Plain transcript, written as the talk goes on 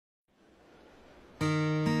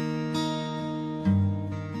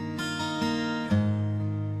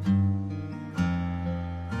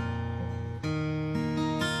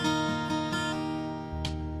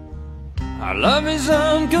Our love is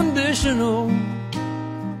unconditional.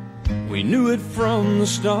 We knew it from the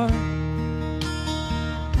start.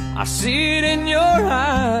 I see it in your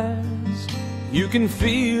eyes. You can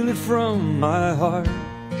feel it from my heart.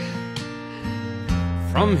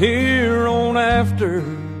 From here on after,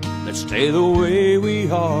 let's stay the way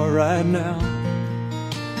we are right now,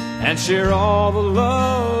 and share all the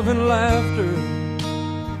love and laughter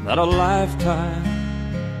that a lifetime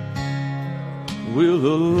will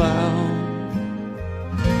allow.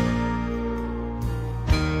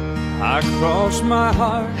 I cross my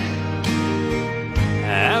heart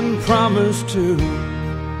and promise to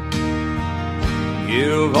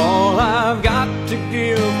give all I've got to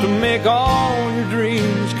give to make all your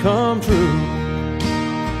dreams come true.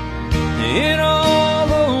 In all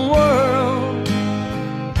the world,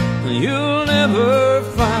 you'll never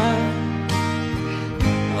find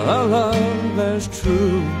a love as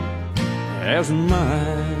true as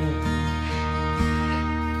mine.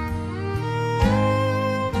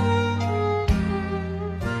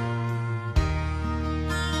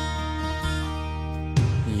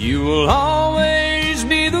 You will always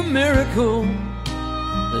be the miracle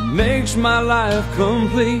that makes my life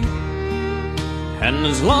complete. And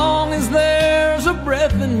as long as there's a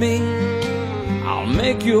breath in me, I'll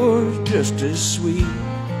make yours just as sweet.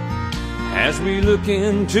 As we look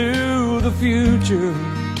into the future,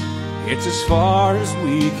 it's as far as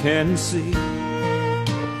we can see.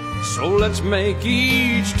 So let's make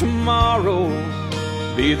each tomorrow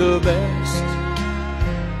be the best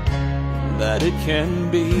that it can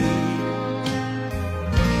be.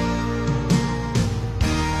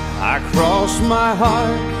 I cross my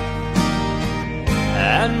heart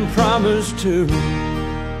and promise to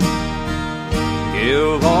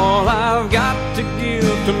give all I've got to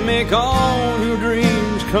give to make all your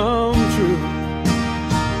dreams come true.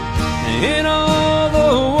 In all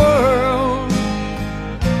the world,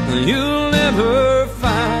 you'll never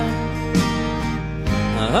find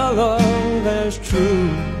a love as true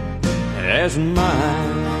as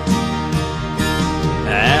mine.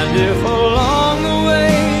 And if along the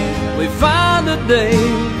way we find a day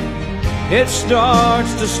it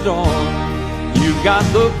starts to storm, you've got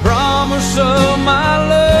the promise of my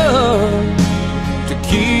love to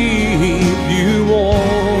keep you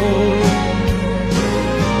warm.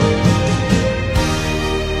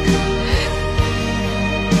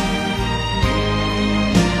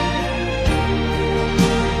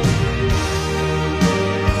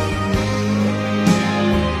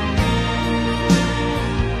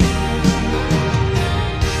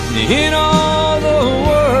 In all the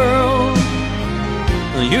world,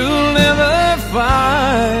 you'll never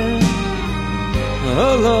find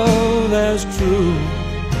a love as true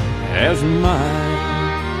as mine.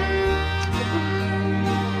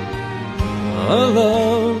 A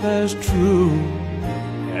love as true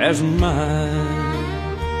as mine.